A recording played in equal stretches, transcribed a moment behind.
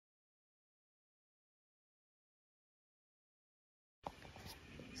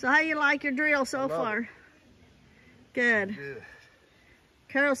So how you like your drill so far? Good.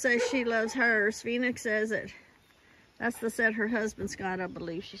 Carol says she loves hers. Phoenix says it. That's the set her husband's got, I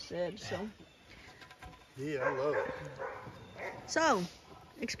believe she said. So. Yeah, I love it. So,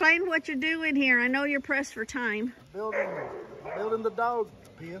 explain what you're doing here. I know you're pressed for time. Building the dog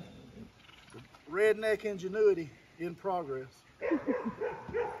pen. Redneck ingenuity in progress.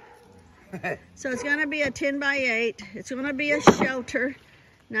 So it's going to be a 10 by 8. It's going to be a shelter.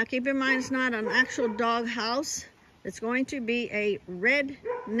 Now keep in mind it's not an actual dog house. It's going to be a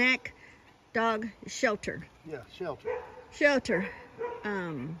redneck dog shelter. Yeah, shelter. Shelter.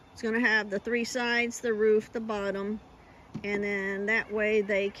 It's going to have the 3 sides, the roof, the bottom, and then that way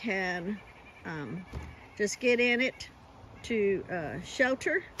they can just get in it to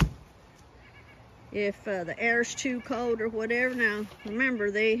shelter if the air's too cold or whatever. Now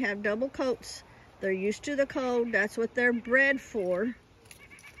remember, they have double coats. They're used to the cold. That's what they're bred for.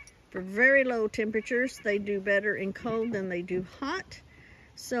 For very low temperatures, they do better in cold than they do hot.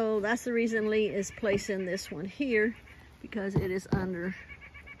 So that's the reason Lee is placing this one here, because it is under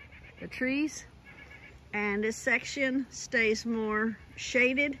the trees. And this section stays more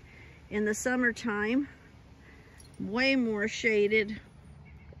shaded in the summertime, way more shaded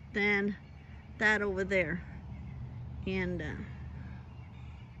than that over there. And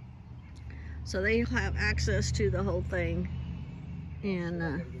so they have access to the whole thing.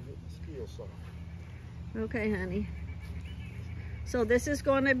 And okay, honey. So this is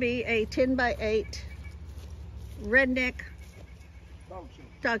going to be a 10 by 8 redneck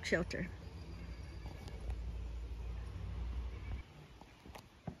dog shelter.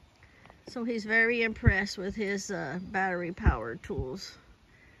 So he's very impressed with his battery powered tools.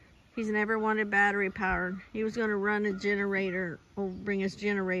 He's never wanted battery powered. He was going to run a generator, or bring his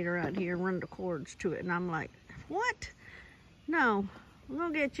generator out here and run the cords to it. And I'm like, what? No, we're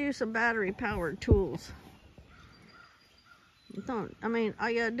going to get you some battery powered tools. I mean, all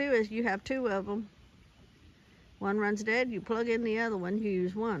you got to do is you have 2 of them. One runs dead, you plug in the other one, you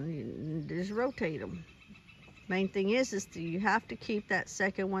use one. You just rotate them. Main thing is that you have to keep that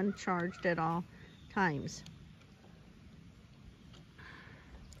second one charged at all times.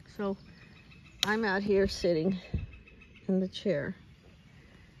 So I'm out here sitting in the chair,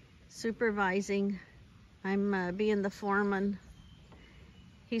 supervising. I'm being the foreman.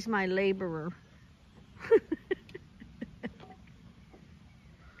 He's my laborer.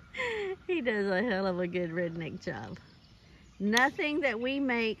 He does a hell of a good redneck job. Nothing that we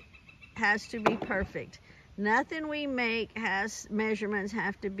make has to be perfect. Nothing we make has measurements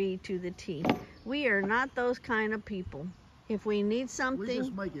have to be to the T. We are not those kind of people. If we need something, we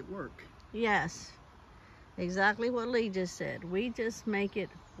just make it work. Yes, exactly what Lee just said. We just make it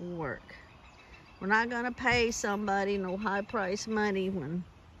work. We're not going to pay somebody no high price money when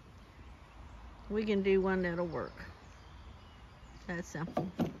we can do one that'll work. That's simple.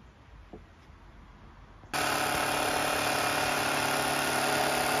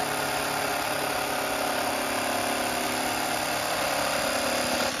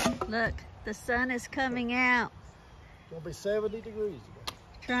 Look, the sun is coming out. It's gonna be 70 degrees today.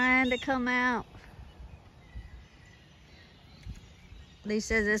 Trying to come out. Lee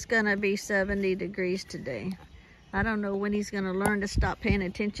says it's gonna be 70 degrees today. I don't know when he's gonna learn to stop paying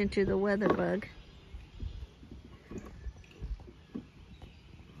attention to the weather bug.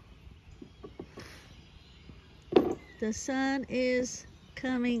 The sun is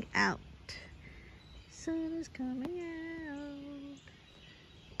coming out. Sun is coming out.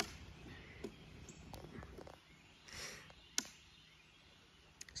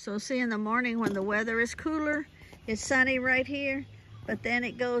 So see, in the morning when the weather is cooler, it's sunny right here, but then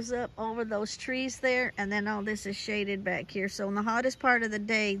it goes up over those trees there, and then all this is shaded back here. So in the hottest part of the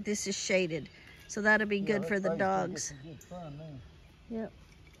day, this is shaded. So that'll be good for the dogs. Good fun, man. Yep.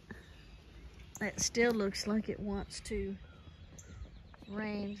 It still looks like it wants to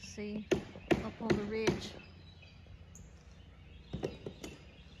rain, see, up on the ridge.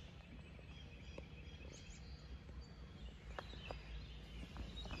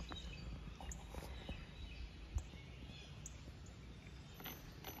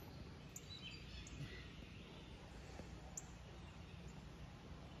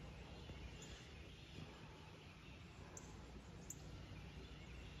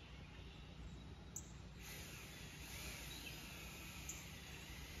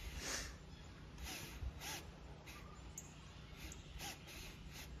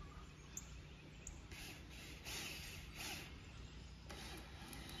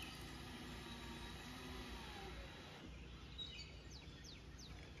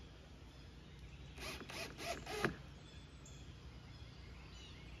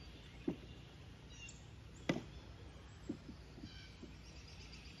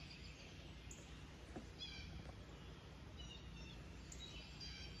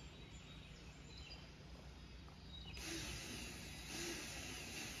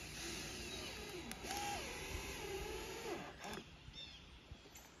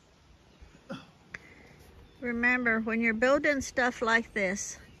 Remember, when you're building stuff like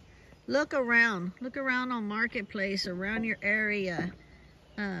this, look around. Look around on Marketplace, around your area.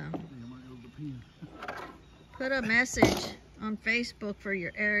 Put a message on Facebook for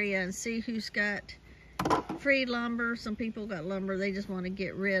your area and see who's got free lumber. Some people got lumber they just want to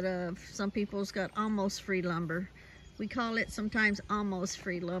get rid of. Some people's got almost free lumber. We call it sometimes almost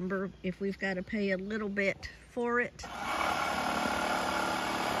free lumber if we've got to pay a little bit for it.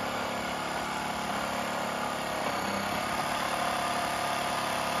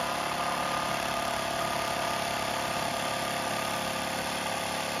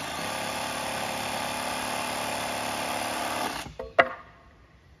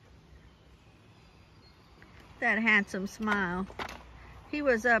 That handsome smile. He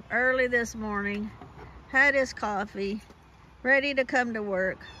was up early this morning, had his coffee, ready to come to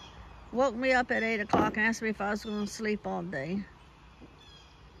work, woke me up at 8 o'clock and asked me if I was going to sleep all day.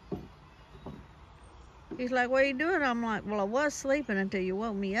 He's like, what are you doing? I'm like, well, I was sleeping until you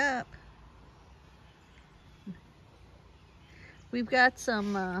woke me up. We've got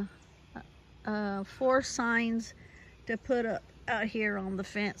some 4 signs to put up out here on the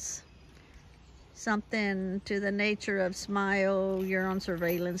fence. Something to the nature of smile, you're on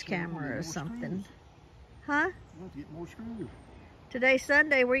surveillance camera or something. Huh? You have to get more screws. Today's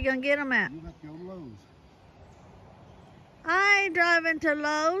Sunday, where you gonna get them at? You have to go to Lowe's. I ain't driving to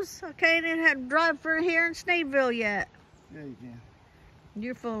Lowe's. I can't even have to drive for here in Snaveville yet. Yeah, you can.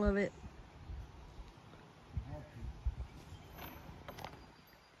 You're full of it.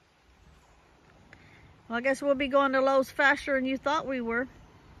 Well, I guess we'll be going to Lowe's faster than you thought we were.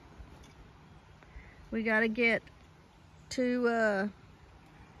 We got to get 2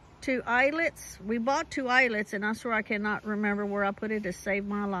 eyelets. We bought 2 eyelets, and I swear I cannot remember where I put it to save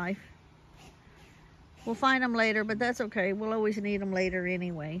my life. We'll find them later, but that's okay. We'll always need them later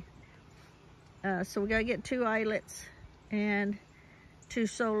anyway. So we got to get 2 eyelets and 2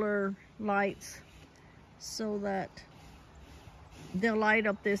 solar lights so that they'll light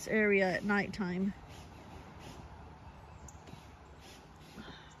up this area at nighttime.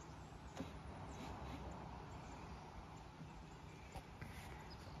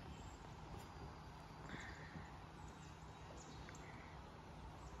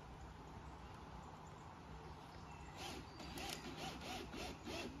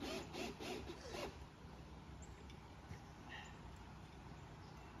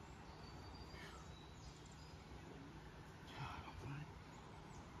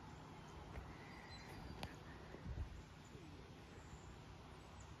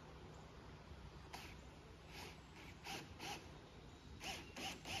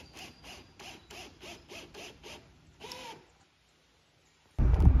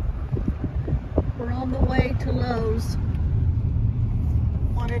 We're on the way to Lowe's.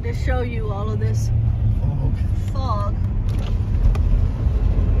 Wanted to show you all of this fog.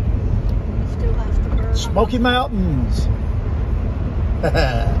 Still have to burn. Smoky Mountains. We're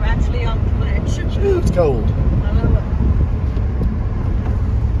actually on the ledge. Ooh, it's cold. I love it.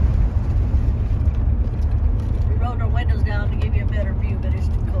 We rolled our windows down to give you a better view, but it's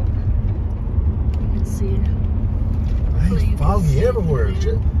too cold. You can see it. It's foggy everywhere,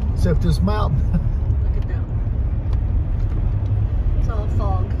 except this mountain. Look at that. It's all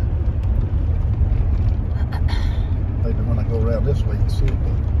fog. Maybe when I go around this way, you can see it.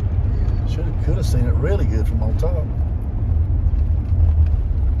 Could have seen it really good from on top.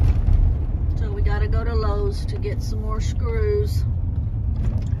 So we gotta go to Lowe's to get some more screws.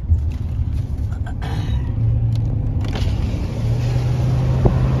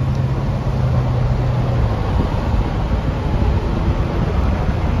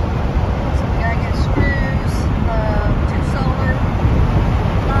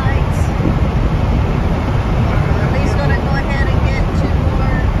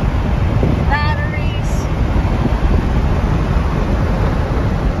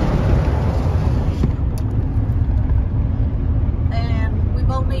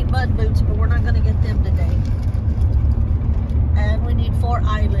 Mud boots, but we're not going to get them today. And we need 4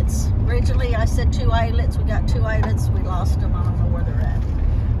 eyelets. Originally I said 2 eyelets. We got 2 eyelets. We lost them. I don't know where they're at.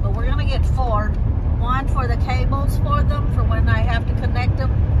 But we're going to get 4. 1 for the cables for them, for when I have to connect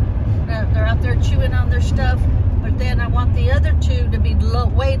them. They're out there chewing on their stuff. But then I want the other 2 to be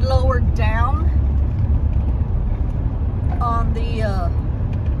way lower down on the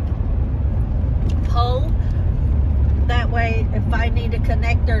pole. That way, if I need to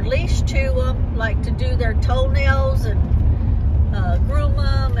connect their leash to them, like to do their toenails and groom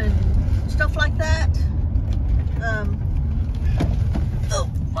them and stuff like that. I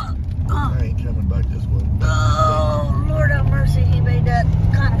ain't coming back this way. Oh, Lord have mercy, he made that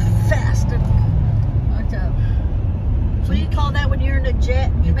kind of fast. And call that when you're in a jet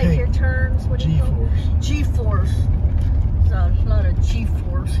and you make your turns? What do you call it? G-force. There's a lot of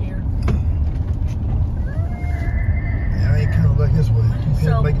G-force here. Yeah, I ain't coming back this way. You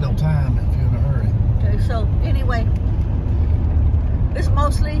can't make no time if you're in a hurry. Okay, so anyway, this is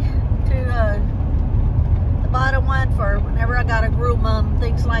mostly to the bottom one for whenever I gotta groom them,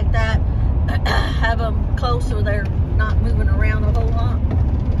 things like that. Have them close so they're not moving around a whole lot.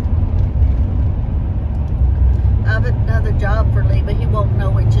 I have another job for Lee, but he won't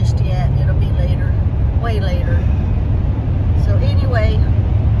know it just yet. It'll be later, way later. So anyway,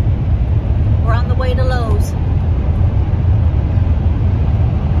 we're on the way to Lowe's.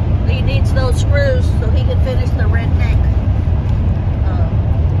 Lee needs those screws so he can finish the redneck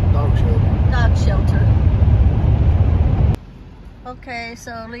dog shelter. Okay,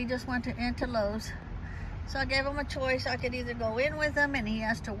 so Lee just went into Lowe's. So I gave him a choice. I could either go in with him and he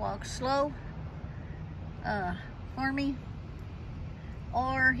has to walk slow for me,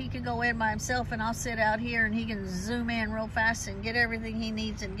 or he could go in by himself and I'll sit out here and he can zoom in real fast and get everything he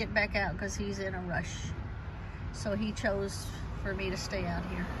needs and get back out because he's in a rush. So he chose for me to stay out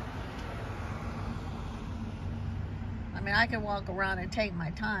here. I mean, I could walk around and take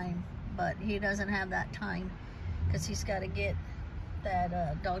my time, but he doesn't have that time because he's got to get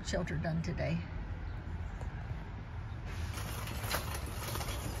that dog shelter done today.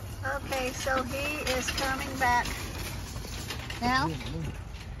 Okay, so he is coming back now.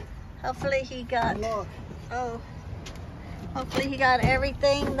 Hopefully he got, hopefully he got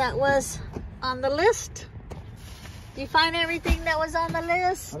everything that was on the list. Did you find everything that was on the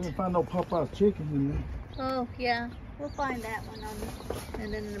list? I didn't find no Popeye's chicken in there. Oh, yeah. We'll find that one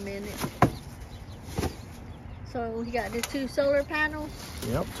and then in a minute. So you got the 2 solar panels.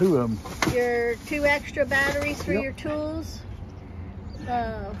 Yep, 2 of them. Your 2 extra batteries for your tools.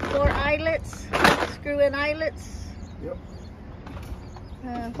 4 eyelets, screw-in eyelets. Yep.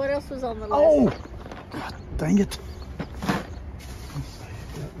 What else was on the list? Oh, God dang it! Let's see.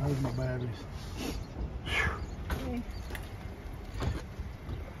 Those are my batteries. Okay.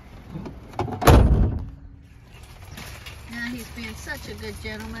 Now he's being such a good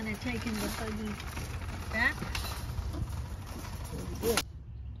gentleman and taking the buggy back.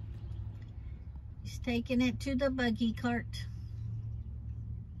 He's taking it to the buggy cart.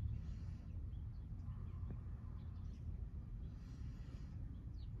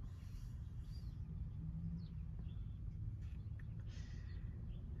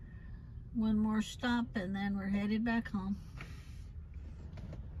 One more stop and then we're headed back home.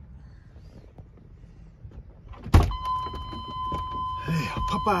 Hey,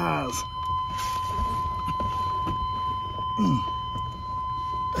 Popeyes.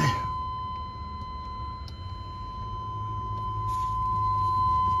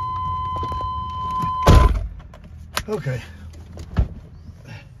 Okay.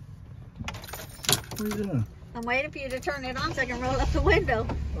 What are you doing? I'm waiting for you to turn it on so I can roll up the window.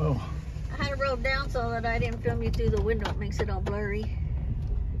 Oh. I had it rolled down so that I didn't film you through the window. It makes it all blurry.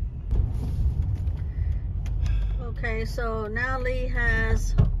 Okay, so now Lee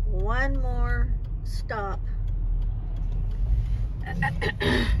has one more stop.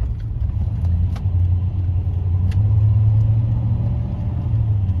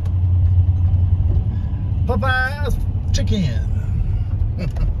 Popeye's chicken.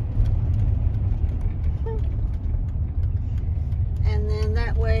 And then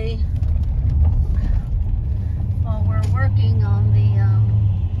that way, while we're working on the,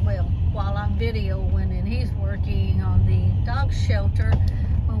 while I'm videoing and he's working on the dog shelter,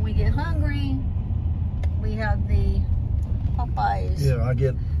 when we get hungry, we have the Popeyes. Yeah, I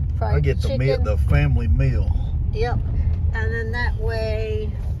get chicken. the family meal. Yep. And then that way,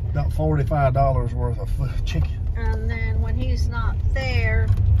 about $45 worth of chicken. and then when he's not there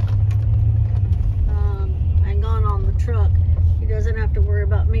and gone on the truck, he doesn't have to worry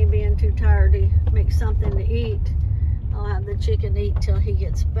about me being too tired to make something to eat. I'll have the chicken eat till he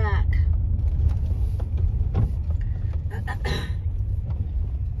gets back.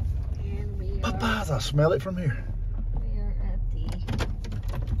 And we are, Popeyes, I smell it from here. we are at the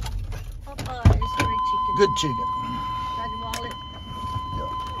Popeyes fried chicken. Good chicken. Got your wallet?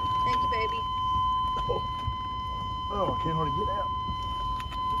 Yeah. Thank you, baby. Oh, I can't hardly get out.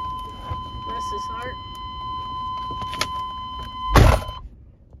 Bless his heart.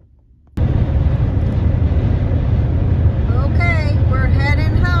 Okay, we're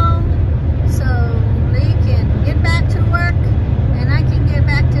heading home so Lee can get back to work and I can get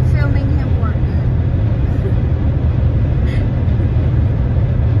back to filming him work.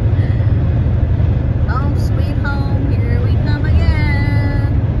 Home sweet home, here we come again.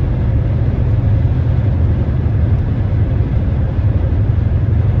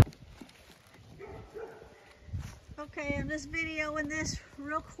 I'm just videoing this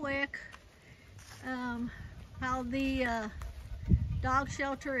real quick. How the dog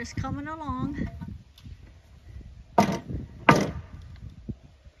shelter is coming along.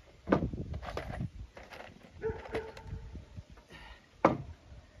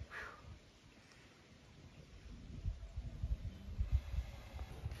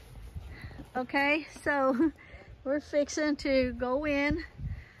 Okay, so we're fixing to go in,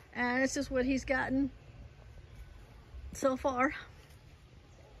 and this is what he's gotten so far.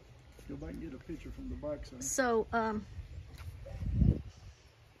 Go back and get a picture from the back side. So,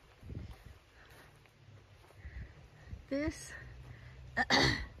 this,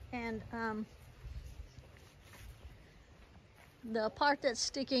 and the part that's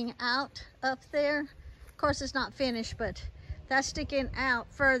sticking out up there, of course it's not finished, but that's sticking out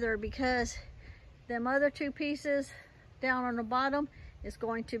further because them other two pieces down on the bottom is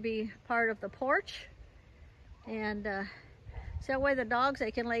going to be part of the porch. And so that way the dogs,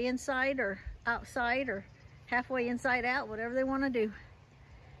 they can lay inside or outside or halfway inside out, whatever they want to do.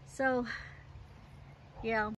 So, yeah.